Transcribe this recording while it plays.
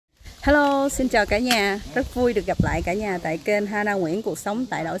Hello, xin chào cả nhà. Rất vui được gặp lại cả nhà tại kênh Hana Nguyễn Cuộc Sống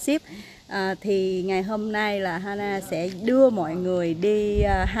tại đảo Síp. Thì ngày hôm nay là Hana sẽ đưa mọi người đi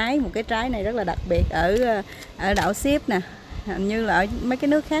hái một cái trái này rất là đặc biệt ở đảo Síp nè. Hình như là ở mấy cái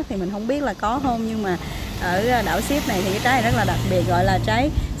nước khác thì mình không biết là có không, nhưng mà ở đảo Síp này thì cái trái này rất là đặc biệt, gọi là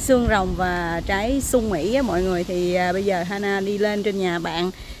trái xương rồng và trái sung Mỹ á mọi người. Thì bây giờ Hana đi lên trên nhà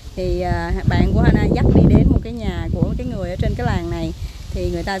bạn, thì bạn của Hana dắt đi đến một cái nhà của cái người ở trên cái làng này, thì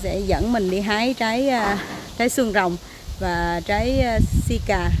người ta sẽ dẫn mình đi hái trái xương rồng và trái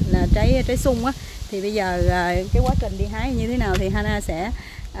sika là trái sung á. Thì bây giờ cái quá trình đi hái như thế nào thì Hana sẽ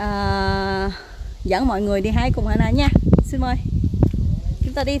dẫn mọi người đi hái cùng Hana nha. Xin mời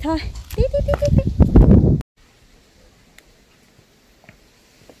chúng ta đi thôi.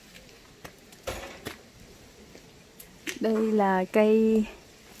 Đây là cây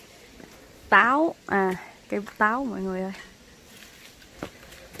táo, cây táo mọi người ơi.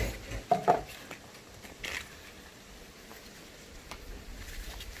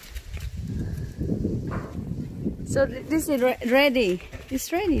 So this is ready.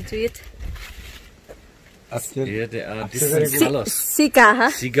 It's ready to eat. Yeah, there are different colors. Sika hả?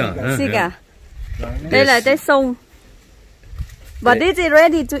 Sika. Sika. Đây là trái sung. But this is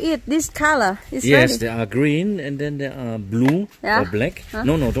ready to eat. This color is Yes, ready. there are green and then there are blue or black. Huh?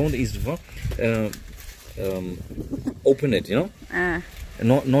 No, don't eat the frog. Open it, you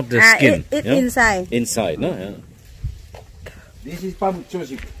know. Not the skin. It's inside. Inside, no. Yeah. This is palm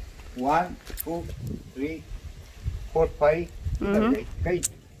choosing. 1, 2, 3, 4, 5. Okay.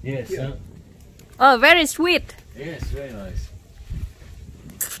 Yes. Oh, very sweet. Yes, very nice.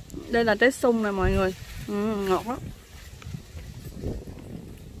 Đây là trái sung này mọi người. Ngọt lắm.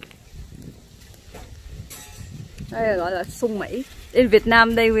 Đây là gọi là sung Mỹ. In Việt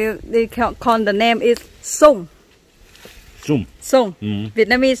Nam they call the name is sung. Sung. Sung.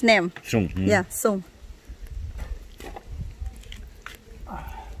 Vietnamese name. Sung. Yeah, sung.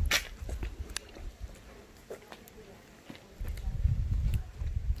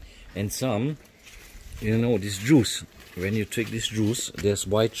 And some, you know, this juice. When you take this juice, there's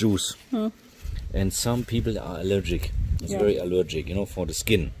white juice. And some people are allergic. It's very allergic, you know, for the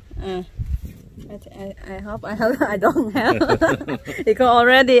skin. I hope I don't have because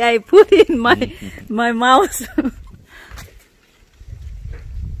already I put in my mouth.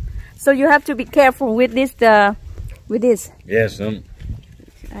 So you have to be careful with this. Yes.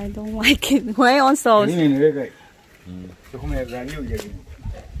 I don't like it. Why also?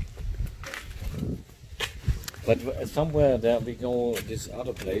 But somewhere there we go, this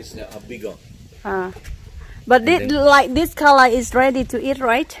other place, they are bigger. But this color is ready to eat,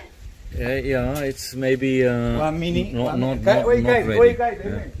 right? Yeah, it's maybe One minute. not ready.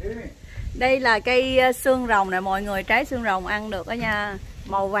 Đây là cây xương rồng này mọi người, trái xương rồng ăn được đó nha.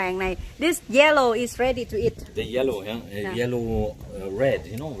 Màu vàng này. This yellow is ready to eat. The yellow, yeah? Yellow, red,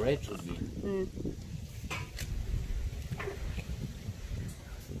 you know, red should be.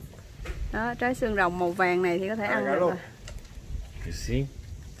 Đó, trái xương rồng màu vàng này thì có thể ăn được rồi. You see?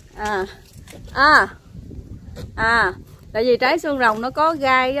 Tại vì trái xương rồng nó có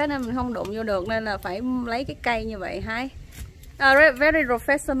gai đó nên mình không đụng vô được, nên là phải lấy cái cây như vậy hái. Very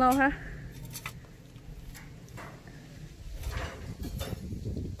professional ha.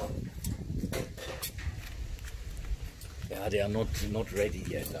 Yeah, they are not ready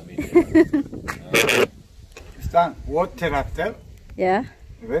yet. I mean, Stand water after. Yeah.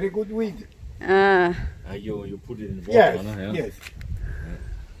 Very good weed. you put it in water, Yes. no? Yeah? Yes.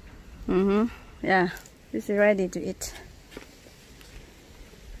 Yeah. This is ready to eat.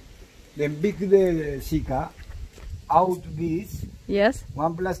 Then pick the sika out this. Yes.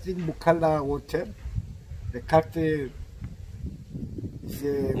 One plastic bucala water. The cut the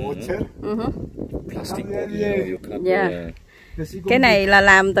water. Plastic bottle, you cut Yeah. Cái này là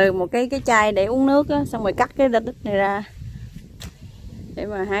làm từ một cái chai để uống nước á, xong rồi cắt cái đích này ra để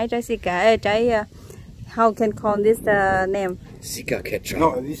mà hái trái sika, trái how can call this name? Sika ketchup.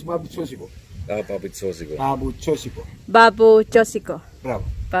 No, this is babu chosigo. Babu chosigo. Babu chosigo. Babu chosigo. Bravo.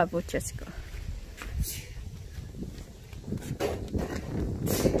 Babu chosigo.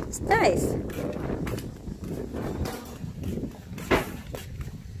 It's nice.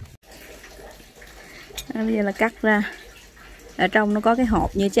 Bây giờ là cắt ra. Ở trong nó có cái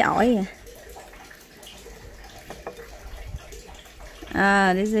hộp như trái ổi vậy.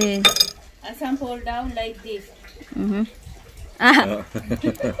 This is Some pull down like this.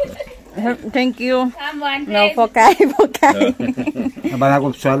 Thank you. Someone No, for cay.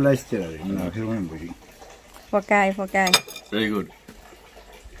 Banana salad is there. No, For cay. Very good.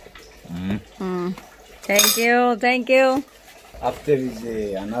 Thank you. After is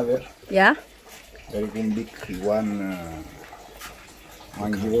another Dạ. very good big one.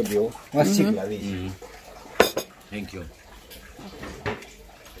 One giorgio. One stick like this. Thank you.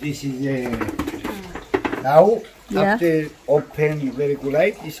 This is now. Yeah. After open very good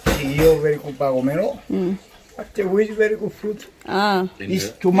light. Is clear very good pagomero. After with very good fruit. À. It's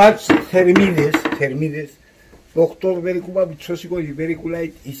too much thermides. Doctor very good bichosico is very good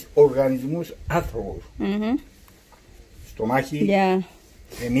light. Is organismus arthros. Stomach. Dạ.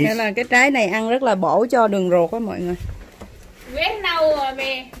 Nên là cái trái này ăn rất là bổ cho đường ruột á mọi người. Where now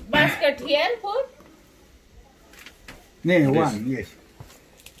me basket here food? Ne, one, yes.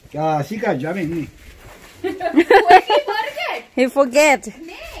 Sika jamin ni. He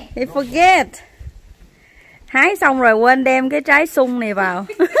forget. Hái xong rồi quên đem cái trái sung này vào.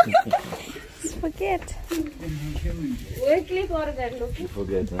 Forget. Weekly burger, look.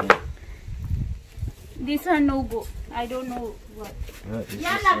 Forget, huh? This one no go. I don't know what. This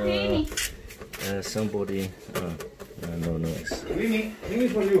Yalla, is clean somebody. No. Cleaning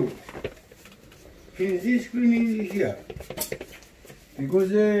for you. This cleaning is here. Because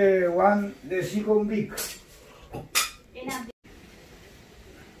the second big.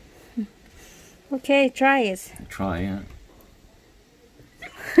 Okay, try it. Try, yeah.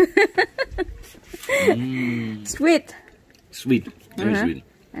 Sweet. Sweet, very sweet.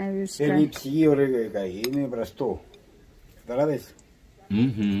 I will Se try. lipsi ore kai ne brasto. Darades.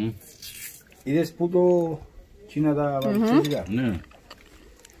 Ides puto China da barchiga. Yeah.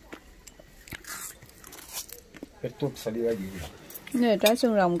 Perto salida aquí. Này, trái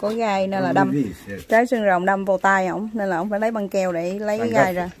xương rồng có gai nên là đâm. Trái xương rồng đâm vào tay ổng nên là ổng phải lấy băng keo để lấy cái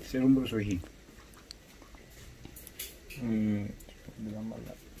gai ra. Segundo soy.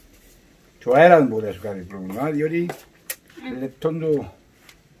 좋아해라는 보다 수가리 그런가 요리 랩톤도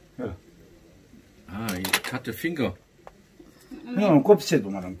You cut the finger. 형 곱새도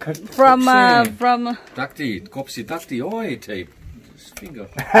말은 From Dakti, kopsi dakti, oi tape. This finger.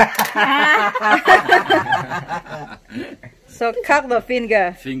 So cut the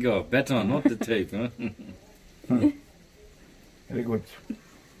finger. Finger, better, not the tape, huh? Very good.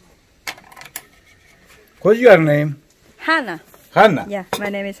 What's your name? Hana. Hana. Yeah, my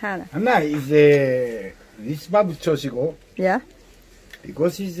name is Hana. Hana is this babu chosigo Yeah.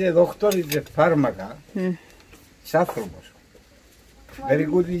 because he's a doctor, is a pharmaca. Sathropos. Very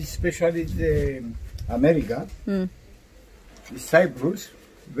good, especially in America. Cyprus,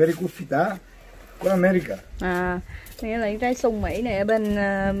 very good fita của America. À, nghĩa là cái trái sung Mỹ này ở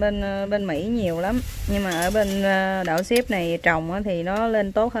bên Mỹ nhiều lắm, nhưng mà ở bên đảo Síp này trồng á, thì nó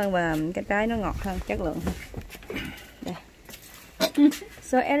lên tốt hơn và cái trái nó ngọt hơn, chất lượng hơn. Đây.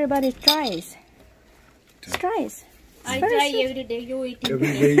 So everybody tries. Tries. I try every day. You eat it.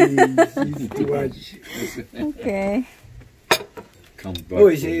 Every day too much. Okay.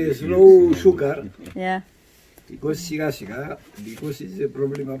 Oh, it's low sugar. Yeah. Because because it's a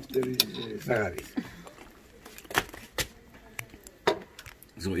problem after sagaris.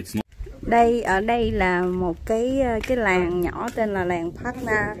 So it's not. Ở đây là một cái làng nhỏ tên là làng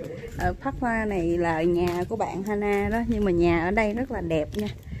Hana. Ở Hana này là nhà của bạn Hana đó, nhưng mà nhà ở đây rất là đẹp nha.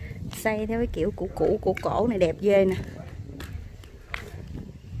 Xây theo cái kiểu cũ cổ này đẹp ghê nè.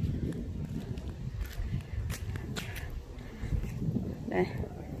 Đây.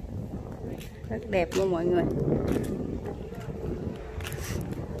 Rất đẹp luôn mọi người.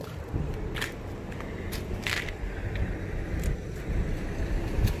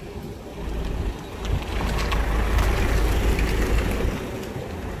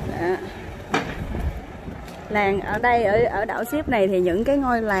 Đó. Làng ở đây ở đảo Síp này thì những cái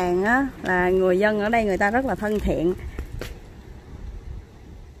ngôi làng á là người dân ở đây người ta rất là thân thiện.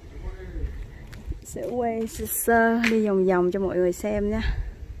 Sẽ quay sơ đi vòng vòng cho mọi người xem nha.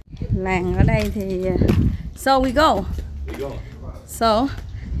 Làng ở đây thì so we go. So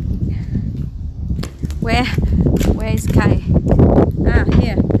where is Kai? Ah,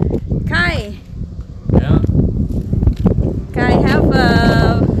 here. Kai. Yeah. Kai have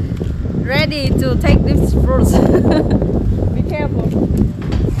ready to take this fruits. Be careful.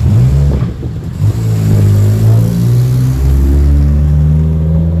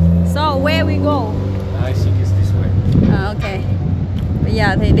 So where we go? I think it's this way. Ok. Bây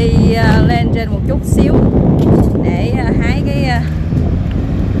giờ thì đi lên trên một chút xíu để hái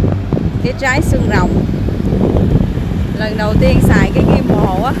cái trái xương rồng. Lần đầu tiên xài cái kim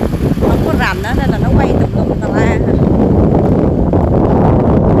hồ á, không có rành á nên là nó quay tùm lum tà la.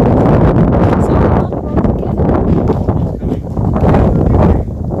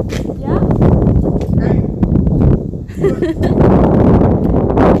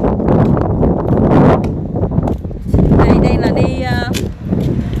 Đây là đi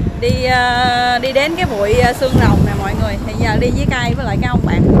đi đến cái bụi xương rồng nè mọi người. Thì giờ đi với Cai với lại cái ông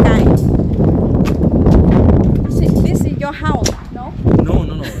bạn của Cai. This is your house, no? No.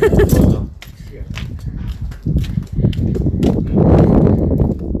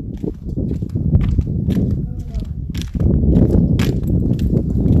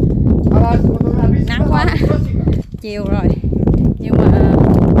 Nắng quá. Chiều rồi. Nhưng mà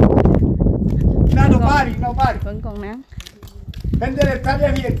vẫn còn nắng.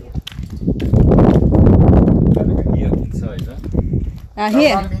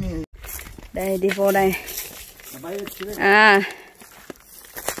 Here. Đây, đi vô đây.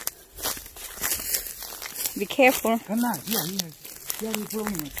 Be careful.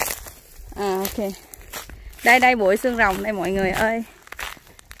 Ok. Đây bụi xương rồng đây mọi người ơi.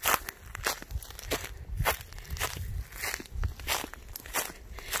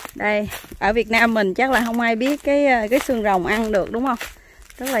 Đây, ở Việt Nam mình chắc là không ai biết cái xương rồng ăn được đúng không?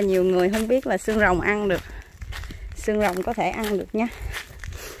 Rất là nhiều người không biết là xương rồng ăn được. Xương rồng có thể ăn được nhé.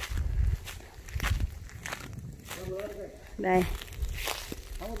 Đây.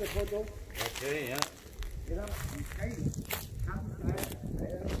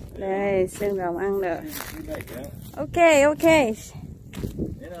 Đây, xương rồng ăn được. Ok.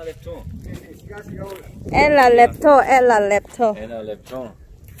 Ella lepto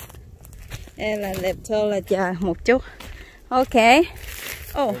là chờ một chút. Ok.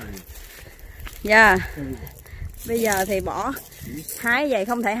 Bây giờ thì bỏ. Hái vậy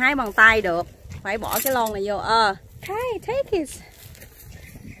không thể hái bằng tay được. Phải bỏ cái lon này vô. Hey, take it.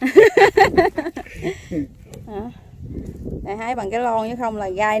 Để hái bằng cái lon chứ không là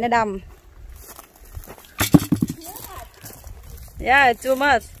gai nó đâm. Yeah, too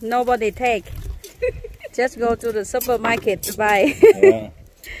much. Nobody take. Just go to the supermarket to buy.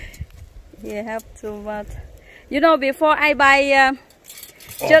 You have too much. You know, before I buy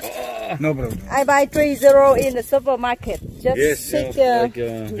just No problem. I buy 30 in the supermarket. Just Yes, take, yeah.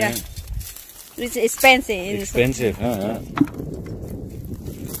 It's expensive. Expensive, huh?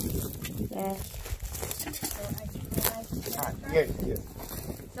 Yeah. Yes.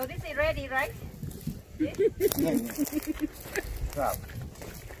 So this is ready, right?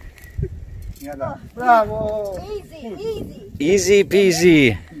 Bravo. Easy. Easy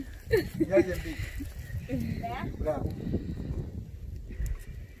peasy. Bravo.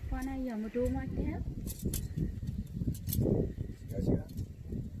 Qua đây giờ mà đua mai thép.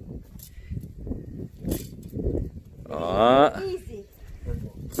 Easy.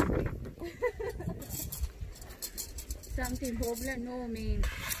 Something problem no man.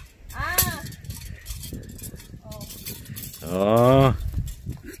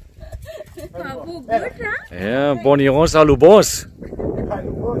 Bonjour, salut boss.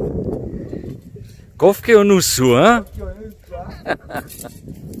 Kofke und Nusu, hein?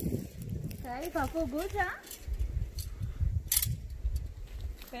 Đấy, vào cô bút ra.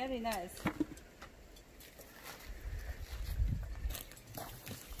 Very nice.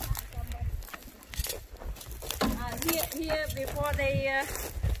 Here before they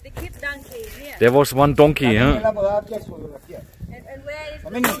keep donkey here. There was one donkey, huh? And where is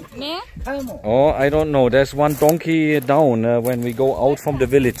Nè. Oh, I don't know. There's one donkey down when we go out from the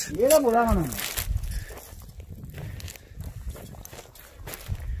village.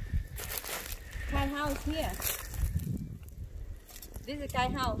 Kai house here? This is Kai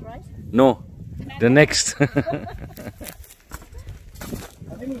house, right? No, the next.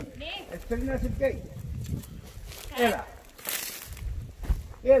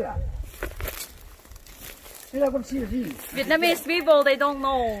 Vietnamese people, they don't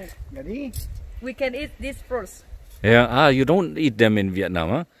know we can eat this fruits. Yeah, you don't eat them in Vietnam,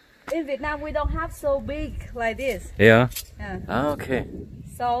 huh? In Vietnam, we don't have so big like this. Yeah. Yeah. Okay.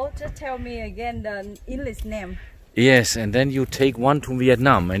 So just tell me again the English name. Yes, and then you take one to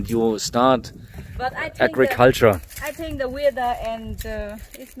Vietnam and you start But I think agriculture. I think the weather and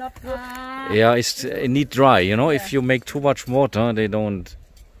it's not good. Yeah, it need dry, you know. If you make too much water, they don't.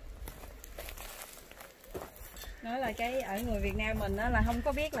 Nói là cái ở người Việt Nam mình đó là không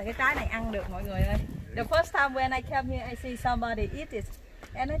có biết là cái trái này ăn được mọi người ơi. The first time when I came here, I see somebody eat it,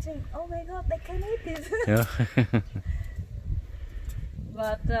 and I think, oh my God, they can eat this. Yeah.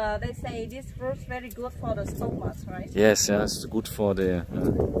 But they say this fruit's very good for the stomach, right? Yes, it's good for the.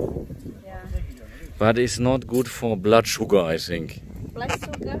 Yeah. But it's not good for blood sugar, I think. Blood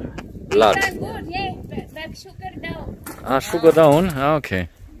sugar. Blood. That's good, yeah. That sugar down. Sugar down. Okay.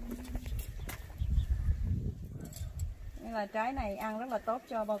 Nên là trái này ăn rất là tốt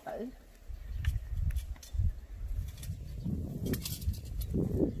cho bao tử.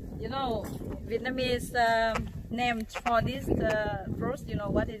 You know, Vietnamese name for this fruit, you know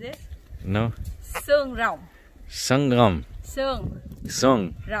what it is? No. Xương rồng. Xương rồng.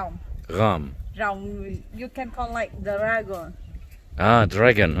 Xương Rồng. rồng, you can call like the dragon. Ah,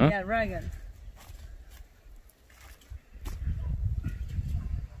 dragon, huh? Yeah, dragon.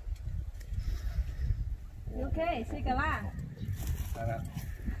 Okay, Sikala.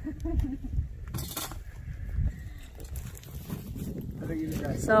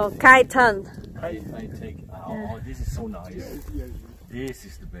 So, Kai turn. I take. Oh, this is so nice. This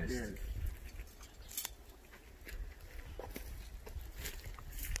is the best.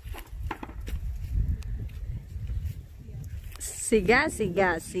 Siga.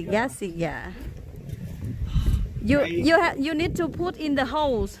 You need to put in the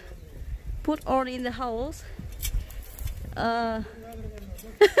holes. Put all in the holes.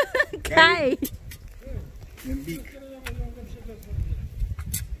 Kai.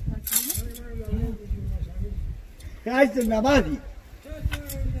 Cái là ba gì?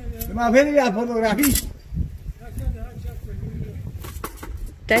 Mà phải là photography.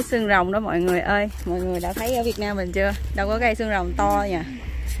 Trái xương rồng đó mọi người ơi. Mọi người đã thấy ở Việt Nam mình chưa? Đâu có cây xương rồng to nha.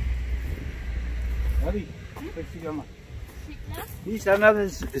 This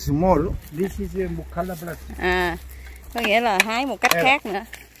another small. This is a Mukalla plastic. À, có nghĩa là hái một cách khác nữa.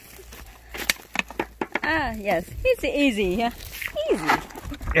 Ah, yes, it's easy ha. Easy.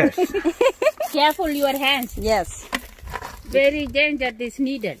 Yes. Careful your hands. Yes. Very danger this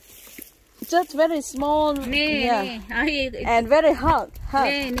needle. Just very small. Nee. And very hot.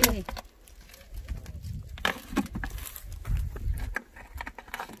 Nee.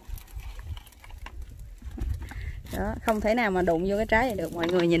 Đó, không thể nào mà đụng vô cái trái này được, mọi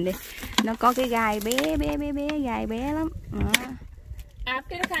người nhìn đi. Nó có cái gai bé, gai bé lắm. Đó.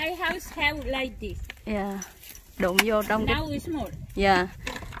 After I have like this. Yeah. Đụng vô trong Now it's small. Yeah.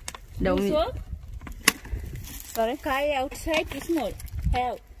 Đụng. Sorry. Kai outside is small.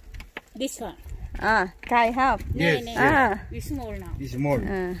 Have this one. Ah, Kai have. Yes. Ah. It's small now. It's small.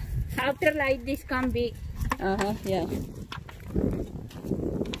 After like this come big. Yeah.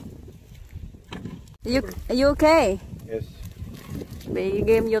 You okay? Yes. Bị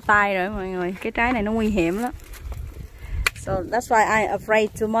ghim vô tay rồi mọi người. Cái trái này nó nguy hiểm lắm. So that's why I'm afraid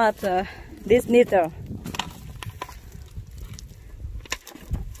too much this needle.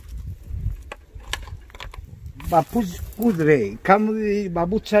 But good rate. Come,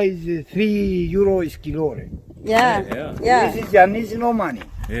 babucha is €3 kilo. Yeah. This is Japanese no money.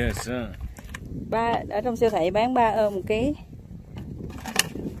 Yes. Ở trong siêu thị bán 3 ơ một ký.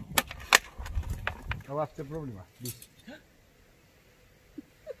 What's the problem? This.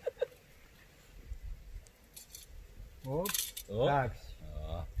 Oh, tax.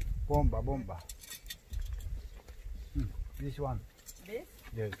 Bomba. This one. This?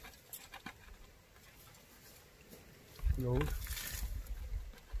 Yes. Close.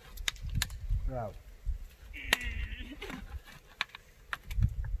 Wow.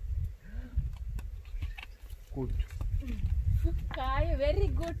 Good. Kai, very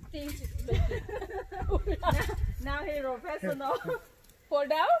good things. Now he professional. Fall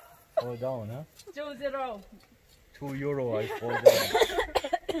down? Fall down, huh? 2-0. €2 I fall down.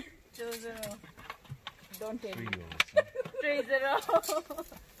 2-0. Don't tell me. €3.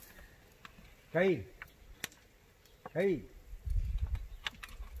 3-0. Hey.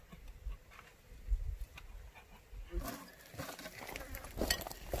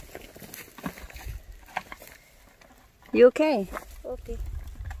 You okay? Okay.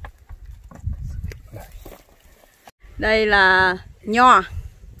 Đây là nho.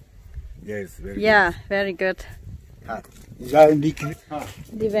 Yes, very Yeah, very good. good.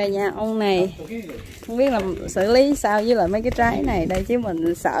 Đi về nhà ông này không biết là xử lý sao với lại mấy cái trái này đây, chứ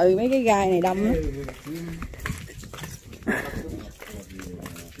mình sợ mấy cái gai này đâm lắm.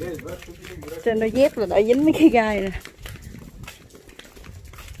 Trên đôi dép là đã dính mấy cái gai rồi.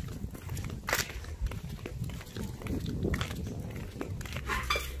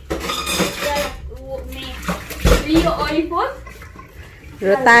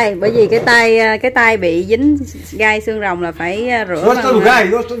 Rửa tay, bởi vì cái tay bị dính gai xương rồng là phải rửa bằng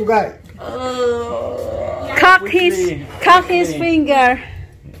cut his finger.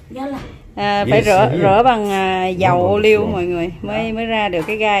 Phải rửa bằng dầu ô liu mọi người mới ra được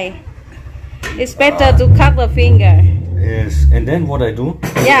cái gai. It's better to cut the finger. Yes, and then what I do?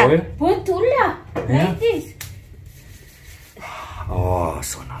 Yeah. Put like this. Oh,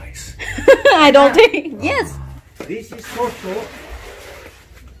 so nice. I don't think. Yes. This is also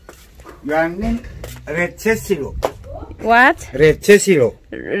your name Recesilo. What? Recesilo.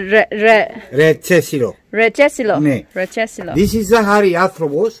 Recesilo. Recesilo. 네. Recesilo. This is the hairy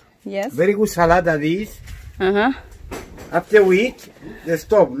arthropus. Yes. Very good salad this. Uh-huh. After week, they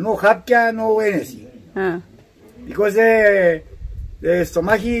stop. No hapja, no anything. Because the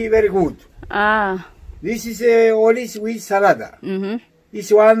stomach is very good. This is olive with salad.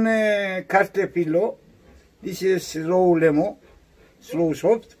 This one caterpillar. This is slow lemon, slow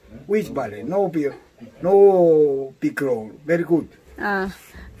soft with barley. No beer, no pickle. Very good.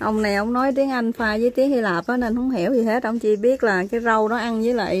 Ông này ông nói tiếng Anh pha với tiếng Hy Lạp á, nên không hiểu gì hết. Ông chỉ biết là cái rau nó ăn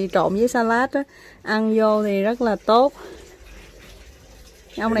với lại trộn với salad á, ăn vô thì rất là tốt.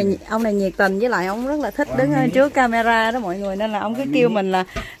 Ông này nhiệt tình, với lại ông rất là thích đứng trước camera đó mọi người, nên là ông cứ kêu mình là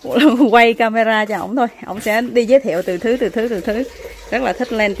quay camera cho ổng thôi. Ông sẽ đi giới thiệu từ thứ, rất là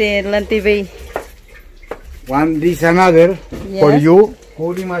thích lên TV. One this another for you.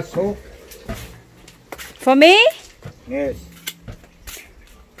 Holy maso. For me? Yes.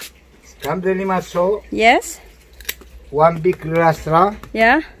 Come the limaso. Yes. One big rastra.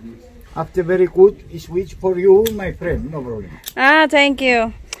 Yeah. After very good is which for you, my friend, no problem. Thank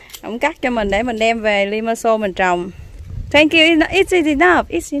you. Ông cắt cho mình để mình đem về limaso mình trồng. Thank you. It's enough.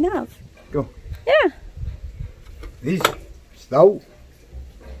 It's enough. Go. Yeah. This stove.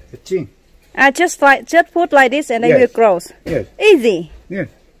 The chin. Just put like this and then it grows. Yes. Easy. Yes.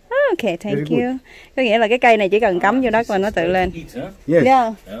 Okay, thank you. Có nghĩa là cái cây này chỉ cần cắm vô đất và nó tự lên. Yes.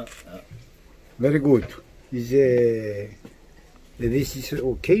 Yeah. Very good. This is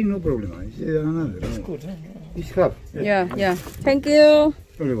okay, no problem. It's another. It's good. It's half. Yeah. Thank you.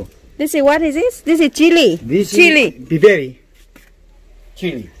 This is what is this? This is chili. This chili. Is piperi.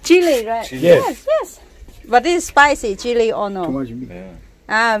 Chili. Chili, right? Chili. Yes. But this is spicy chili or no? Too much meat.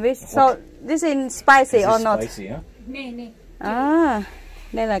 So this is spicy or not? Spicy, huh? Nè.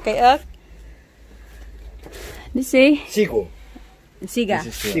 Đây là cây ớt. This is Siga.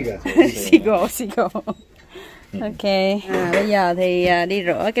 Sigo. Ok. Bây giờ thì đi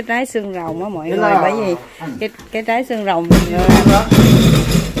rửa cái trái xương rồng á mọi người, bởi vì cái trái xương rồng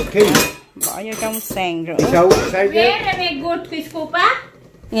bỏ vô trong sàn rửa.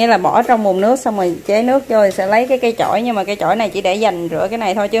 Nghĩa là bỏ trong bồn nước xong rồi chế nước vô thì sẽ lấy cái cây chổi, nhưng mà cây chổi này chỉ để dành rửa cái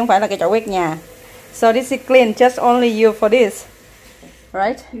này thôi chứ không phải là cây chổi quét nhà. So this is clean just only you for this.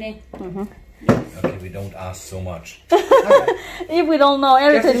 Right? Okay, we don't ask so much. If we don't know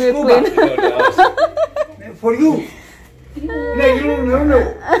everything, we clean. For you. Này no.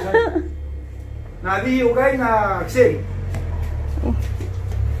 Nadi yoga na xe.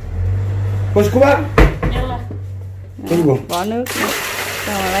 Coscuba. Bỏ nước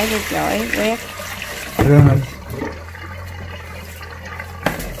xong rồi lấy cái chổi quét.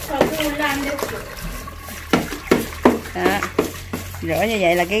 Đó. Rửa như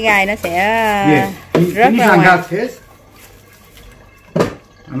vậy là cái gai nó sẽ rớt ra ngoài.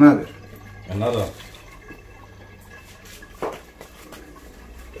 Another.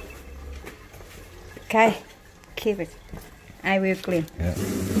 Okay, keep it. I will clean. Yeah.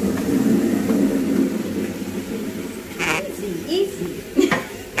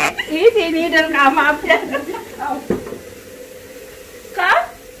 Easy, đi đừng nào mà có.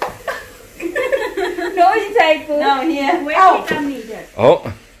 No, you take food. No, here. Where did I need it? Oh.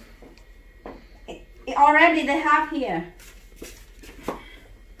 Already they have here.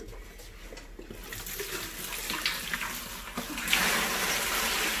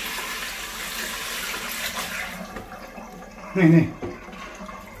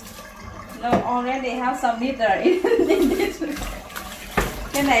 No, already have some litter in this.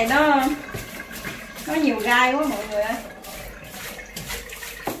 Cái này nó nhiều gai quá mọi người ơi.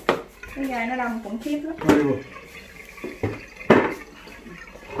 Cái gai nó đâm cũng khiếp lắm.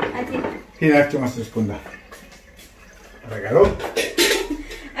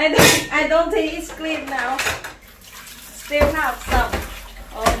 I don't think it's clean now. Still have some.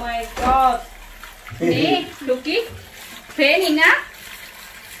 Oh my god. Nè, look it. Phê nhìn á.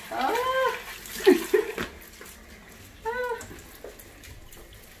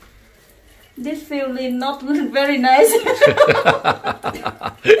 This feeling not very nice.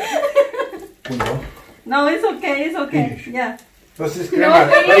 No, it's okay. Yeah. Entonces, No, crema.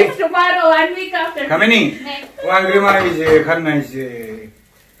 finish tomorrow, 1 week after. Kamini. One crema is Hana is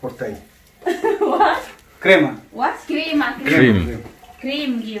portai. What? Crema. What? Cream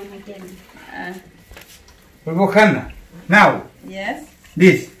give me can. We go Hana. Now. Yes.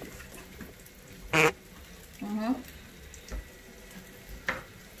 This.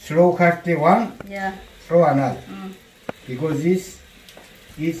 Slow cut the one. Yeah. Slow another. Because this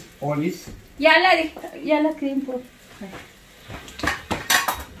is olive. Yalla cream po.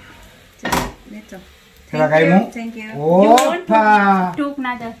 Thank you. Opa. Took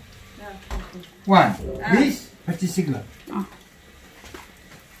another. One. This particular.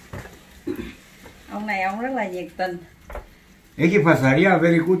 Ông này ông rất là nhiệt tình. ¿Qué pasaría?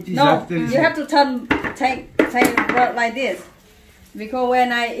 Very good. No, you have to take like this. Because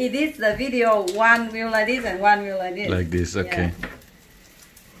when I edit the video, one will like this and one will like this. Like this, okay. Yeah.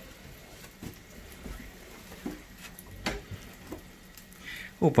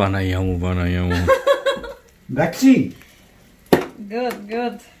 Upanayamu. That's it. Good,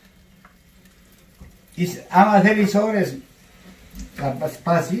 good. Ama hacer sobres las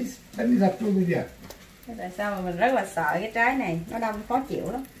pasis, también la producía. Tại sao mà mình rất là sợ cái trái này, nó đâm khó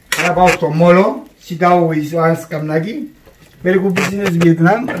chịu lắm. About tomorrow, sit down with one scamnagi. Very good business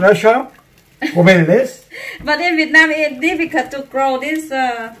Vietnam, Russia, Comeless. But in Vietnam it's difficult to grow this.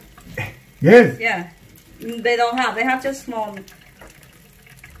 Yes. Yeah, they don't have. They have just small.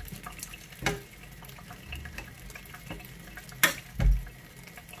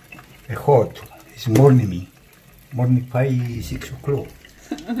 Hot. It's morning 5, 6 o'clock.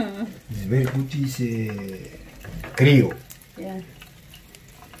 It's very good. It's Crio. Yeah.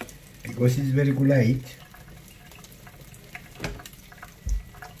 Because it's very good light.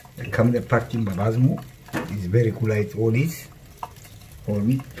 Come the party in Babasmo. It's very good light. All this. For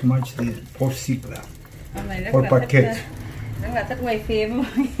me, too much the post cycle. Ông này rất For là packet. thích, rất là thích quay phim.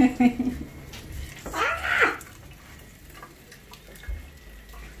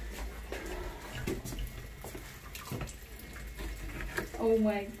 Oh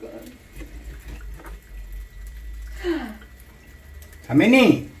my god.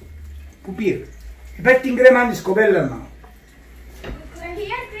 Ameni. Pupir. Petting Greman is Cobella now.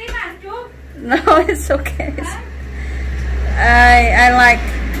 Here, cream and too. No, it's okay.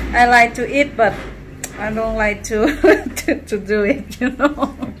 I like to eat, but I don't like to to do it. You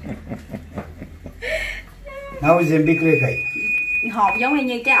know. Now it's a big leg. Hột giống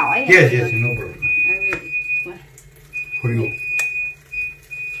như trái ổi. Yes, yes, no problem. For you.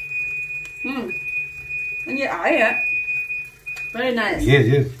 Nó như ổi vậy. Very nice. Yes,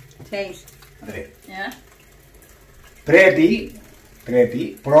 yes. Taste. Yeah.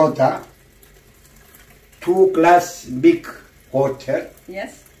 Prepi, prota. 2 glass big water. Yes.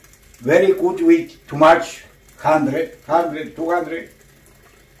 Very good with too much. 100, 200.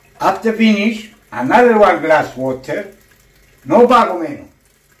 After finish, another 1 glass water. No bagomeno.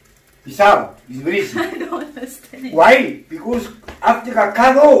 It's out. It's breezy. I don't understand. Why? Because after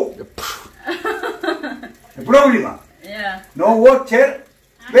cacao, the problem. Yeah. No water,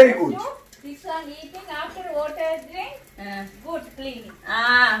 very good. This one eating after water drink. Good clean.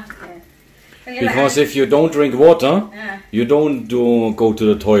 Okay. Because if you don't drink water, Yeah. you don't go to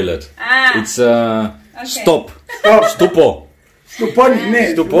the toilet. It's stop. Stupor.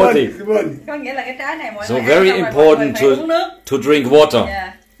 Stupoti. Có nghĩa là cái trái này mọi So người very ăn xong rồi mọi người important phải uống nước. to drink water.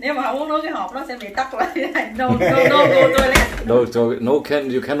 Yeah. Nếu mà không uống nước cái hộp nó sẽ bị tắc lại. No, go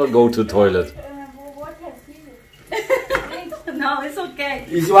toilet. You cannot go to toilet. Water clean. No, it's okay.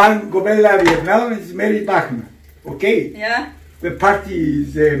 It's one Gobella Vietnam, it's Mary Bachman. Okay? Yeah. The party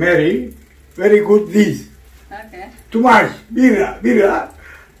is Mary. Very good this. Okay. Too much. Birra.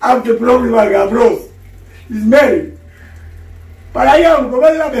 After problem I got bros. It's Mary. But I am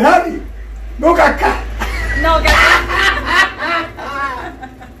Gobella Behari. No caca. No,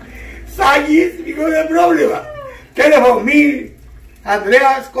 Sagis because of problem. Telephone me.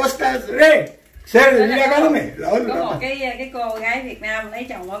 Andreas Costas Ray. Có một cái cô gái Việt Nam lấy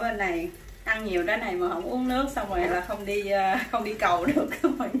chồng ở bên này, ăn nhiều trái này mà không uống nước, xong rồi là không đi cầu được.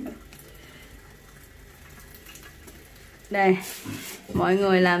 Đây, mọi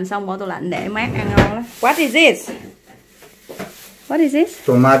người làm xong bỏ tủ lạnh để mát ăn ngon lắm. What is this? What is this?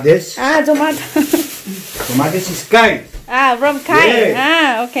 Tomatoes. Tomato. Tomatoes is kind. From Kênh.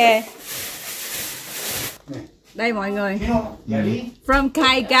 Yeah. Okay. Đây mọi người. From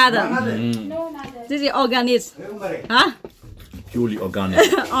Kênh Garden. This is organic. Hả? Purely organic.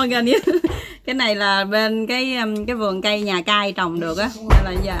 Organic. Cái này là bên cái vườn cây nhà cai trồng được á. Nên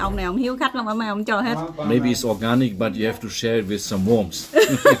là giờ ông này ông hiếu khách lắm, ở mai ông cho hết. Maybe it's organic, but you have to share it with some worms.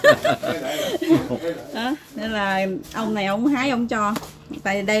 Đó, nên là ông này ông hái ông cho.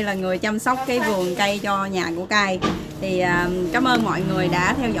 Tại đây là người chăm sóc cái vườn cây cho nhà của cai. Thì cảm ơn mọi người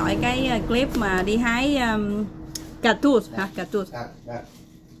đã theo dõi cái clip mà đi hái cà tuốt hả? Cà tuốt.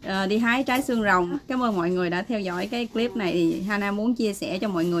 Đi hái trái xương rồng. Cảm ơn mọi người đã theo dõi cái clip này. Thì Hana muốn chia sẻ cho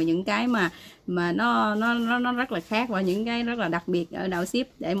mọi người những cái mà nó rất là khác và những cái rất là đặc biệt ở đảo Síp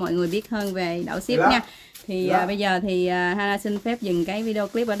để mọi người biết hơn về đảo Síp nha. Thì bây giờ thì Hana xin phép dừng cái video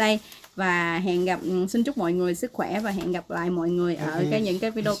clip ở đây và xin chúc mọi người sức khỏe và hẹn gặp lại mọi người ở những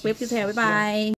cái video clip tiếp theo. Bye bye.